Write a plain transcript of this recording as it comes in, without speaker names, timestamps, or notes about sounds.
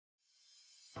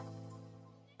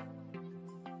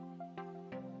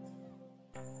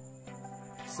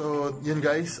So, yun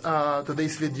guys,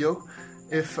 today's video,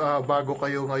 if bago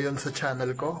kayo ngayon sa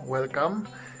channel ko, welcome.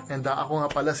 And ako nga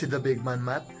pala si the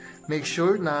BigmanMatt. Make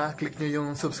sure na click nyo yung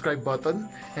subscribe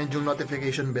button and yung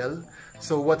notification bell.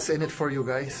 So, what's in it for you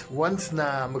guys? Once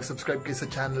na mag-subscribe kayo sa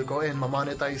channel ko and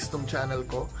ma-monetize tong channel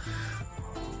ko,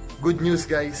 good news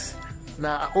guys,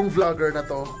 na akong vlogger na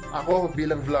to, ako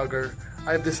bilang vlogger,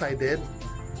 I've decided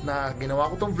na ginawa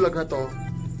ko tong vlog na to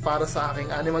para sa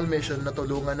aking animal mission na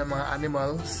tulungan ng mga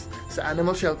animals sa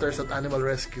animal shelters at animal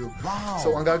rescue. Wow.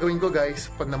 So ang gagawin ko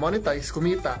guys, pag na-monetize,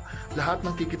 kumita, lahat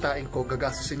ng kikitain ko,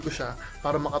 gagastusin ko siya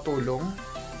para makatulong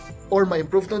or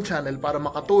ma-improve tong channel para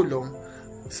makatulong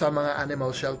sa mga animal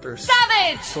shelters.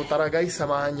 Savage! So tara guys,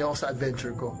 samahan nyo ako sa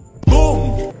adventure ko.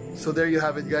 Boom! So there you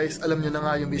have it guys, alam nyo na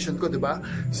nga yung mission ko, diba?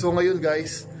 So ngayon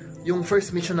guys, yung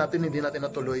first mission natin hindi natin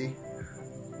natuloy.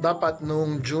 Dapat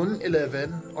nung June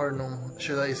 11 or nung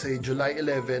should I say July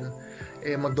 11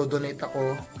 magdo-donate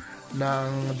ako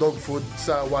ng dog food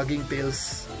sa Wagging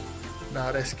Tails na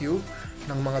rescue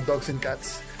ng mga dogs and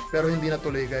cats, pero hindi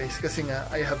natuloy guys kasi nga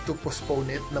I have to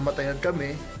postpone it, namatayan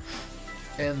kami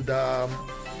and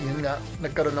yun nga,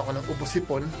 nagkaroon ako ng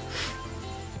ubos-ipon,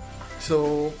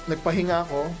 so nagpahinga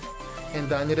ako and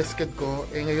nirescue ko.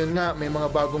 Ngayon nga may mga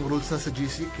bagong rules na sa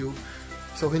GCQ.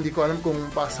 So hindi ko alam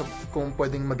kung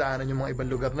pwedeng madaanan yung mga ibang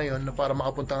lugar na yon para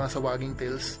makapunta nga sa Wagging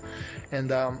Tails.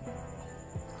 And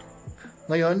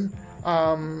ngayon,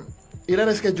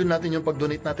 i-reschedule natin yung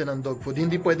pag-donate natin ng dog food.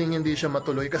 Hindi pwedeng hindi siya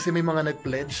matuloy kasi may mga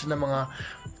nag-pledge na mga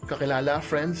kakilala,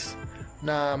 friends,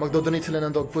 na magdo-donate sila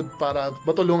ng dog food para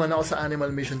matulungan ako sa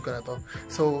animal mission ko na to.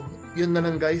 So, yun na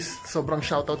lang guys. Sobrang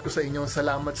shoutout ko sa inyo.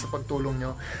 Salamat sa pagtulong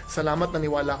nyo. Salamat na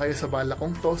niwala kayo sa bala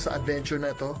kong to, sa adventure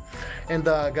na to. And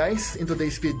guys, in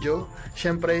today's video,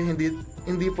 syempre,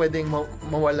 hindi pwedeng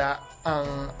mawala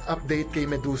ang update kay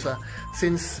Medusa.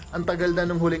 Since ang tagal na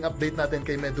nung huling update natin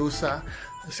kay Medusa,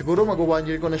 siguro mag-1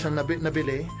 year ko na siyang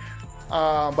nabili.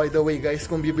 By the way guys,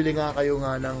 kung bibili nga kayo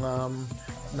nga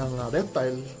ng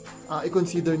reptile,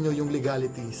 i-consider nyo yung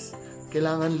legalities.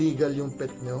 Kailangan legal yung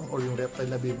pet nyo or yung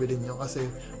reptile na bibili nyo kasi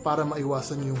para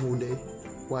maiwasan yung huli.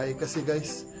 Why? Kasi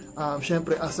guys,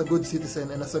 syempre as a good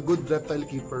citizen and as a good reptile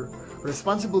keeper,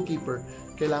 responsible keeper,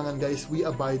 kailangan guys we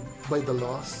abide by the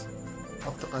laws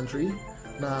of the country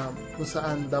na kung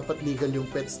saan dapat legal yung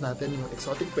pets natin, yung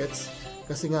exotic pets.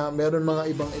 Kasi nga meron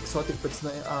mga ibang exotic pets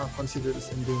na considered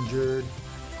as endangered,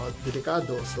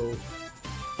 delikado. So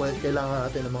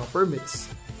kailangan natin ng mga permits,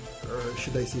 or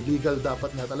should I say legal dapat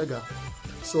nga talaga.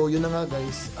 So yun na nga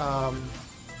guys,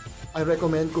 I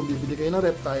recommend kung bibili kayo ng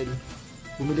reptile,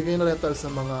 bumili kayo ng reptile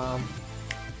sa mga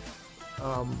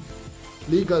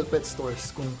legal pet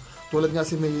stores. Kung tulad nga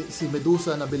si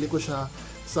Medusa, nabili ko siya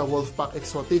sa Wolfpack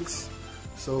Exotics.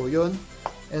 So yun,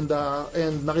 and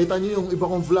nakita nyo yung iba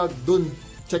kong vlog dun,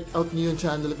 check out nyo yung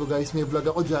channel ko guys. May vlog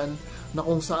ako dyan na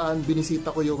kung saan binisita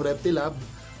ko yung Reptile Lab.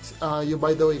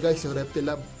 By the way guys, yung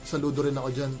Reptile Lab, saludo rin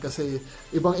ako dyan kasi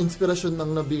ibang inspirasyon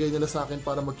ang nabigay nila sa akin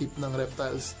para mag-keep ng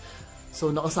reptiles. So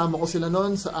nakasama ko sila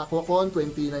noon sa Aquacon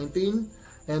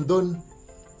 2019 and doon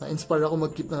na-inspire ako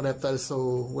mag-keep ng reptiles.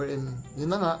 So wherein,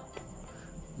 yun na nga,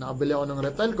 nakabili ako ng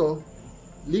reptile ko,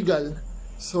 legal.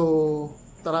 So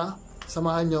tara,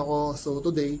 samahan nyo ako. So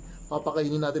today,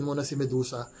 papakainin natin muna si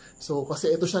Medusa. So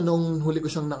kasi ito siya nung huli ko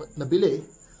siyang nabili,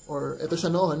 or ito siya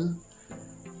noon,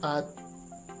 at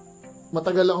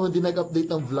matagal ako hindi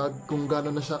nag-update ng vlog kung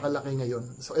gano'n na siya kalaki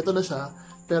ngayon. So ito na siya,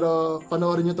 pero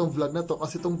panoorin nyo tong vlog na to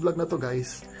kasi tong vlog na to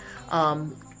guys,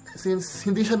 since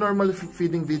hindi siya normal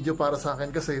feeding video para sa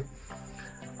akin kasi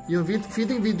yung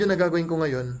feeding video na gagawin ko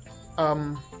ngayon,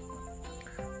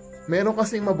 meron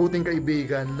kasing mabuting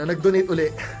kaibigan na nag-donate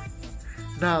uli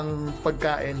ng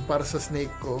pagkain para sa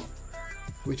snake ko,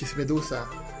 which is Medusa.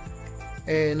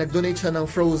 Nag-donate siya ng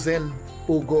frozen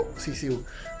pugo sisiw.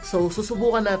 So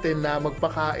susubukan natin na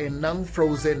magpakain ng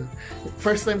frozen.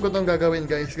 First time ko itong gagawin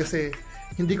guys kasi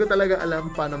hindi ko talaga alam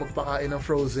paano magpakain ng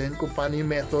frozen, kung paano yung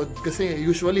method. Kasi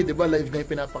usually, di ba, live na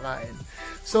yung pinapakain.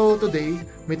 So today,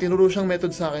 may tinuro siyang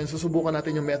method sa akin. Susubukan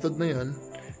natin yung method na yun.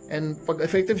 And pag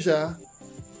effective siya,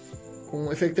 kung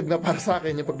effective na para sa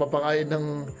akin yung pagpapakain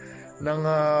ng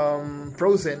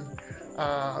frozen,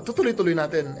 tutuloy-tuloy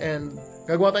natin. And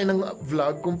gagawa tayo ng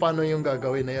vlog kung paano yung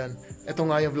gagawin na yan. Ito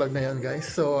nga yung vlog na yan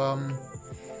guys. So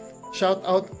shout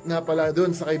out nga pala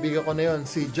dun sa kaibigan ko na yun,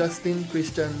 si Justin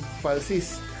Christian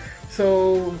Falsis.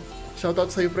 So shout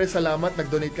out sa iyo pre, salamat,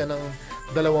 nag-donate ka ng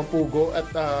 2 pugo at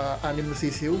 6 na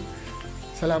sisiw.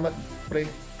 Salamat pre.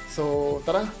 So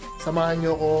tara, samahan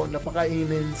nyo ako na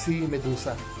pakainin si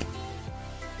Medusa.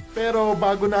 Pero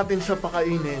bago natin siya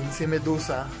pakainin si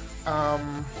Medusa,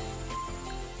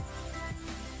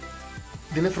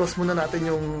 dinefrost muna natin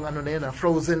yung ano na yun,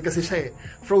 frozen kasi siya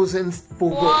frozen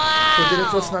pugo. So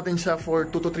dinefrost natin siya for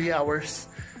 2 to 3 hours.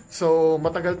 So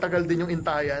matagal-tagal din yung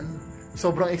intayan.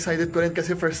 Sobrang excited ko rin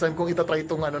kasi first time kong itatry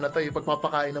itong ano na to,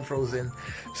 pagpapakain ng frozen.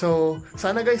 So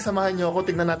sana guys, samahan nyo ako,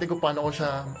 tignan natin kung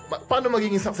paano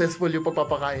magiging successful yung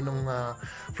pagpapakain ng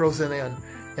frozen na yun.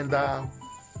 And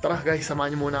tara guys,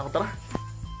 samahan nyo muna ako, tara.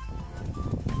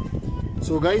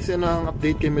 So guys, yun ang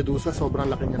update kay Medusa, sobrang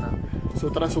laki niya na.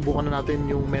 So tara, subukan na natin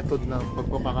yung method ng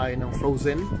pagpapakain ng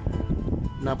frozen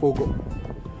na pugo.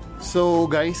 So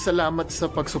guys, salamat sa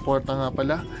pagsuporta nga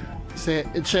pala.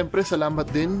 Siyempre, salamat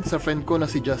din sa friend ko na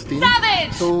si Justin.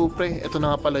 Savage! So pre, ito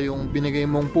na nga pala yung binigay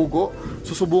mong pugo.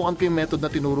 Susubukan ko yung method na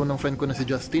tinuro ng friend ko na si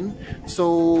Justin.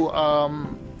 So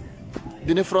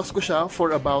dinefrost ko siya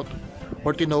for about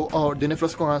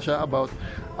dinefrost ko nga siya about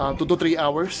 2 to 3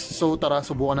 hours. So tara,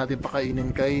 subukan natin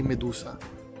pakainin kay Medusa.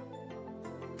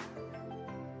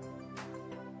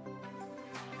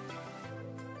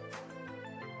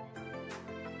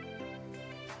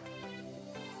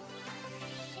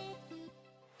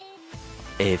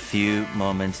 A few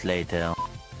moments later.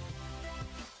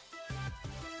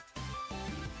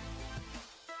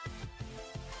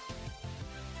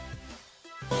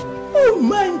 Oh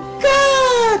my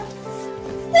God!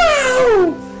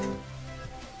 Wow!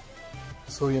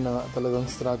 So yun na nga, talagang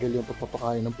struggle yung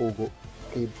pagpapakain ng pugo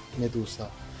kay Medusa.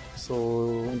 So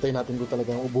hintayin natin kung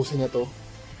talagang ubusin niya to.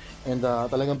 And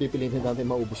talagang pipiliin natin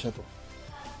maubos niya to.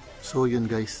 So yun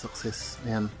guys, success.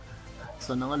 Ayan.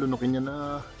 Sana nga lunukin niya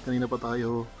na. Kanina pa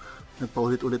tayo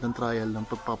nagpaulit-ulit ng trial ng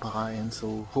pagpapakain.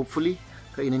 So hopefully,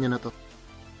 kainin niya na to.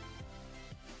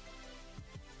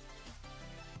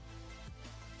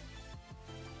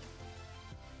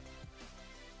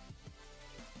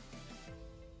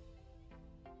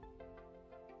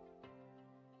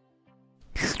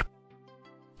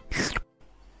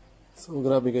 So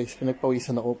grabe guys,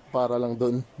 pinagpawisan ako para lang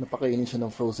doon napakainin siya ng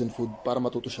frozen food para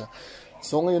matuto siya.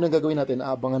 So ngayon ang gagawin natin,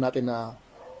 aabangan natin na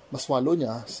maswallow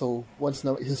niya. So once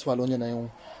na isaswallow niya na yung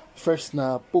first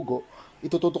na pugo,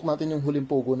 itututok natin yung huling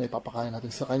pugo na ipapakain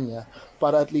natin sa kanya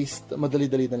para at least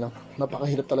madali-dali na lang.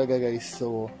 Napakahirap talaga guys.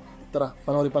 So tara,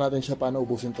 panoorin pa natin siya paano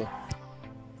ubusin to.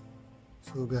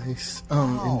 So guys,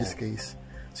 in this case,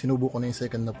 sinubo ko na yung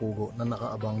second na pugo na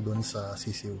nakaabang doon sa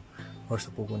sisiw or sa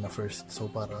pugo na first.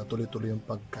 So para tuloy-tuloy yung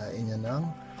pagkain niya ng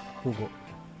pugo.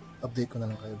 Update ko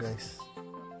na lang kayo guys.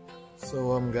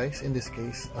 So guys, in this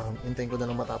case, hintayin ko na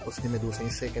lang matapos ni Medusa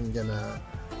yung second niya na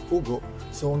pugo.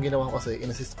 So ang ginawa ko kasi,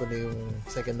 inassist ko na yung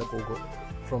second na pugo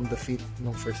from the feet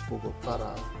ng first pugo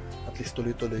para at least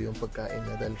tuloy-tuloy yung pagkain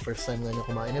niya. Dahil first time nga niya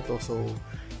kumain ito, so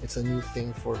it's a new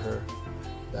thing for her.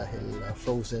 Dahil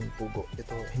frozen pugo.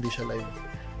 Ito, hindi siya live.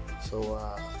 So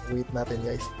wait natin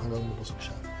guys hanggang mabusog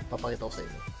siya. Papakita ko sa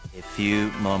inyo. A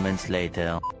few moments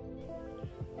later.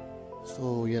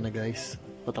 So yan na guys,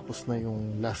 patapos na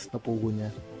yung last na pugo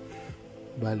niya.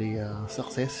 Bali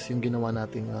success yung ginawa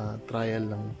nating trial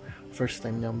ng first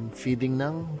time niyang feeding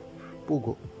ng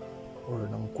pugo or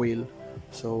ng quail.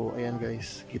 So ayan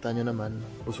guys, kita nyo naman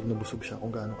busog na busog siya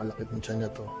kung gaano kalaki ng tiyan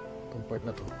niya to, itong part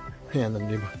na to. Ayan,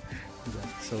 diba?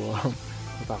 So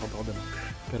natakot ako dun,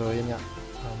 pero ayan nga,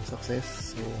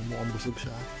 success. So mukhang busog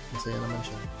siya, masaya naman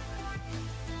siya.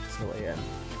 So ayan,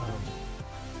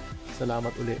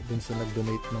 salamat uli dun sa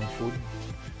nag-donate ng food,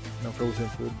 ng frozen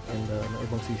food and ng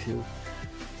ibang sisiw.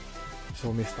 So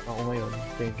may stock ako ngayon.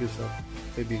 Thank you sa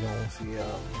kaibigan ko si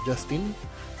Justin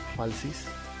Falsis.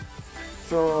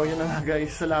 So yun na nga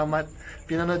guys, salamat.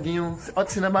 Pinanood niyo yung, at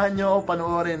sinamahan niyo ako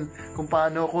panoorin kung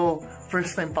paano ko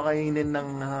first time pakainin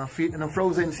ng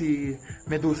frozen si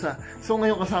Medusa. So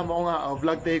ngayon kasama ko nga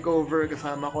vlog takeover,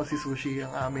 kasama ko si Sushi,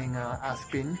 ang aming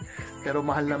aspin. Pero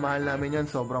mahal na mahal namin yan,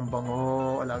 sobrang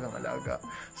bango, alagang-alaga.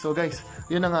 So guys,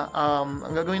 yun na nga,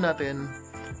 ang gagawin natin,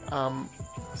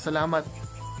 salamat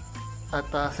at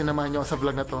sinamahan niyo ako sa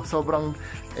vlog na to. Sobrang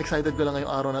excited ko lang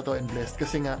ngayong araw na to and blessed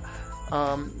kasi nga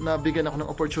nabigyan ako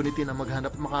ng opportunity na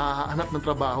makahanap ng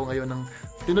trabaho ngayon.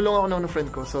 Tinulungan ako ng friend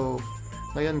ko. So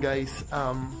ngayon guys,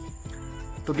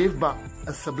 to give back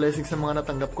as a blessing sa mga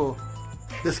natanggap ko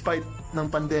despite ng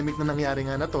pandemic na nangyari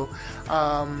nga na to,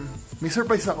 may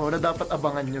surprise ako na dapat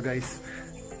abangan nyo guys,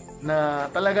 na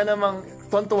talaga namang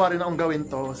tuwan-tuwa rin akong gawin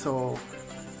to. So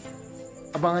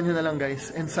abangan nyo na lang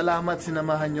guys, and salamat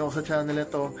sinamahan nyo ako sa channel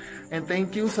ito, and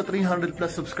thank you sa 300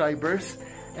 plus subscribers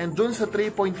and dun sa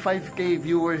 3.5k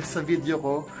viewers sa video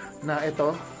ko na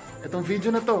itong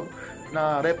video na to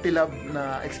na reptile lab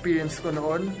na experience ko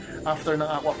noon after ng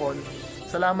aquacon.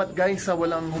 Salamat guys sa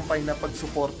walang humpay na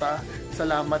pagsuporta.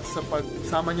 Salamat sa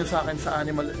pagsama nyo sa akin sa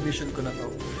animal mission ko na to.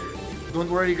 Don't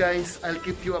worry guys, I'll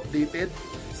keep you updated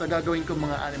sa gagawin kong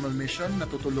mga animal mission na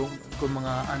tutulong kong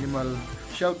mga animal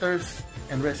shelters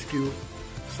and rescue.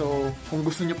 So, kung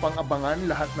gusto nyo pang abangan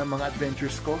lahat ng mga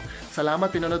adventures ko, salamat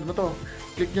pinanood mo to.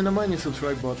 Click nyo naman yung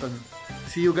subscribe button.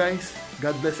 See you guys.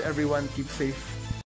 God bless everyone. Keep safe.